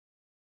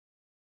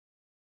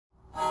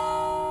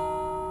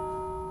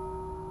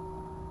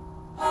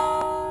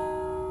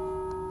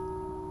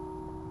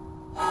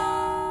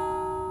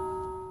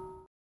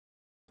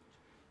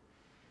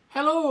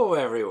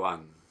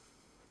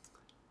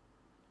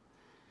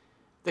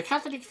The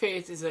Catholic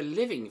faith is a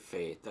living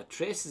faith that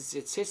traces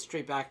its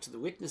history back to the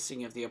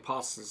witnessing of the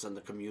apostles and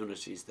the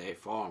communities they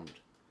formed.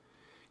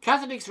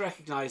 Catholics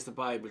recognise the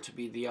Bible to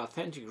be the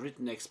authentic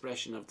written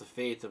expression of the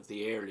faith of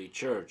the early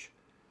Church.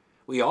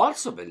 We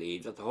also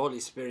believe that the Holy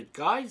Spirit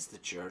guides the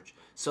Church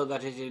so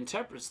that it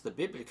interprets the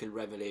biblical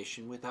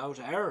revelation without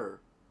error.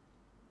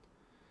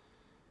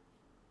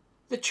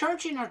 The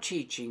Church in our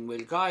teaching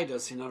will guide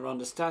us in our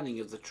understanding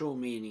of the true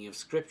meaning of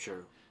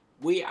Scripture.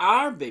 We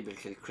are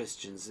biblical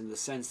Christians in the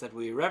sense that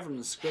we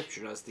reverence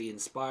Scripture as the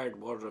inspired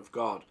Word of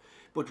God,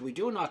 but we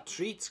do not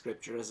treat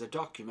Scripture as a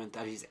document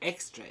that is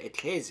extra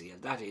ecclesia,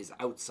 that is,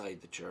 outside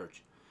the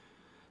Church.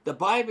 The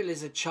Bible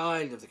is a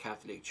child of the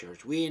Catholic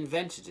Church. We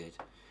invented it.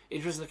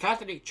 It was the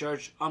Catholic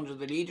Church under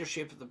the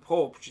leadership of the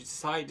Pope which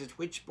decided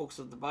which books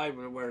of the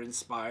Bible were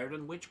inspired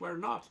and which were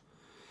not.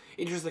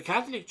 It was the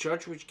Catholic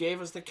Church which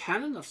gave us the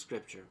canon of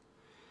Scripture.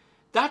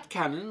 That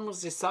canon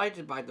was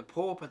decided by the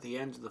Pope at the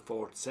end of the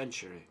 4th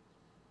century.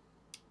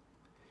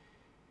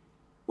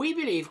 We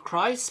believe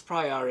Christ's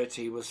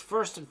priority was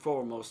first and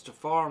foremost to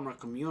form a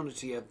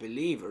community of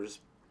believers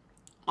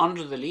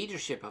under the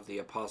leadership of the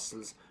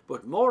apostles,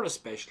 but more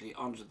especially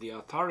under the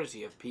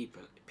authority of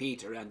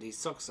Peter and his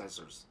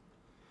successors.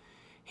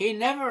 He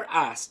never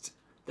asked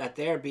that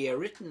there be a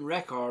written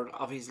record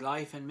of his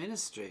life and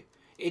ministry.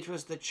 It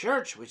was the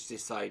Church which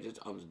decided,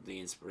 under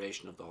the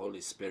inspiration of the Holy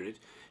Spirit,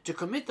 to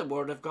commit the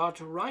Word of God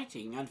to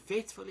writing and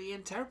faithfully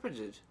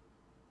interpreted.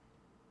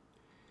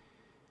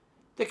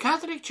 The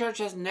Catholic Church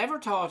has never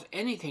taught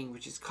anything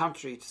which is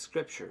contrary to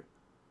Scripture.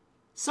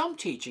 Some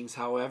teachings,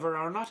 however,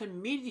 are not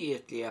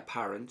immediately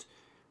apparent,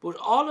 but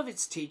all of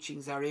its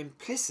teachings are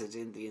implicit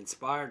in the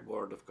inspired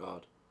Word of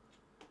God.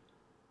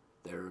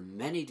 There are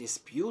many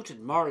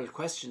disputed moral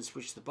questions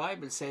which the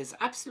Bible says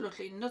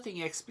absolutely nothing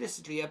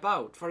explicitly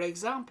about. For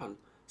example,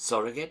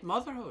 surrogate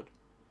motherhood,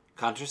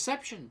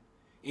 contraception,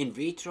 in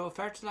vitro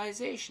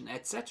fertilization,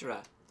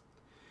 etc.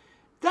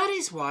 That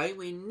is why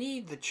we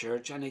need the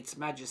Church and its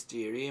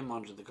magisterium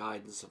under the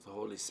guidance of the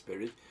Holy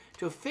Spirit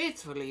to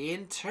faithfully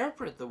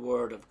interpret the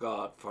Word of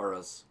God for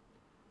us.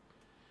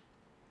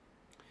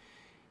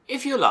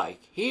 If you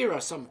like, here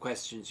are some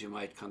questions you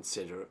might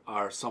consider,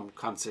 or some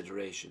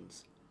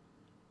considerations.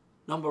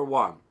 Number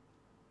 1.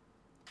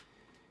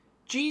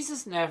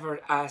 Jesus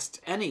never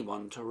asked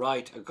anyone to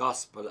write a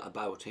gospel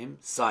about him,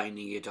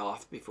 signing it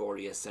off before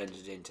he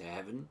ascended into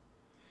heaven.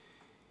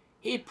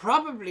 He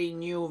probably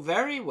knew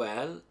very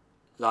well,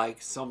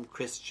 like some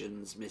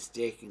Christians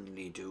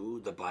mistakenly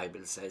do, the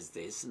Bible says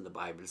this and the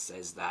Bible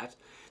says that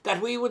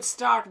we would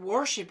start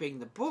worshipping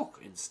the book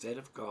instead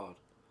of God.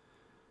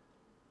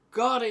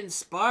 God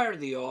inspired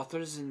the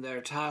authors in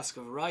their task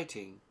of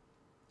writing.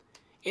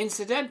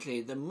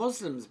 Incidentally, the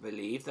Muslims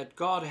believe that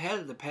God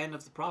held the pen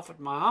of the Prophet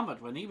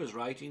Muhammad when he was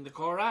writing the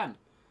Quran.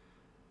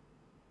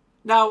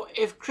 Now,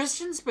 if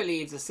Christians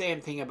believe the same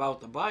thing about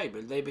the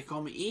Bible, they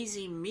become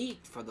easy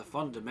meat for the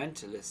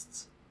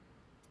fundamentalists.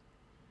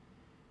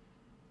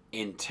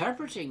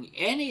 Interpreting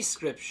any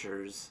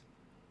scriptures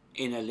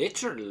in a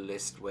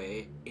literalist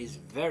way is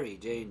very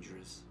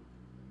dangerous.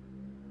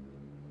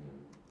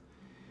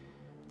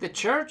 The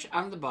Church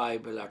and the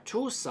Bible are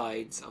two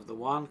sides of the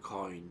one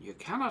coin. You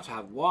cannot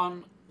have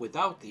one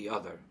without the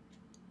other.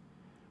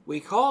 We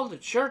call the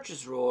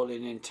Church's role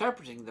in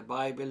interpreting the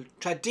Bible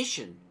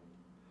tradition.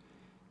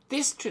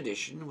 This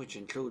tradition, which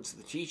includes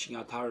the teaching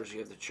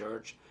authority of the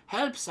Church,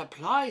 helps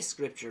apply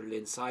scriptural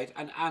insight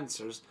and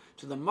answers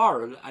to the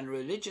moral and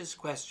religious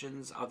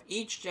questions of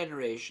each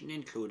generation,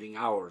 including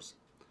ours.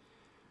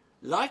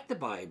 Like the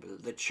Bible,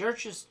 the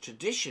Church's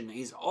tradition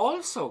is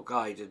also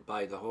guided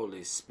by the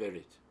Holy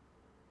Spirit.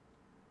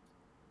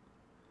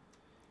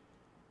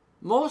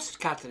 Most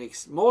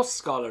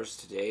scholars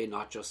today,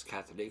 not just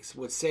Catholics,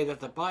 would say that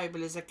the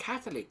Bible is a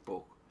Catholic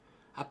book,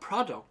 a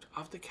product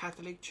of the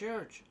Catholic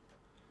Church.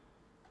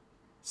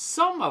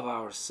 Some of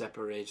our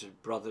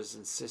separated brothers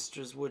and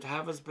sisters would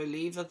have us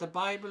believe that the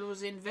Bible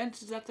was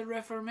invented at the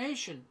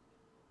Reformation.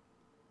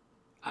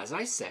 As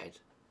I said,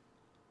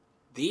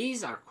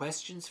 these are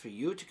questions for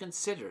you to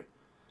consider.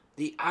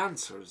 The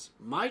answers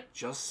might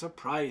just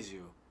surprise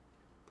you.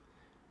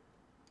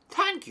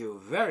 Thank you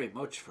very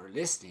much for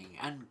listening,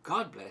 and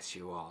God bless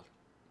you all.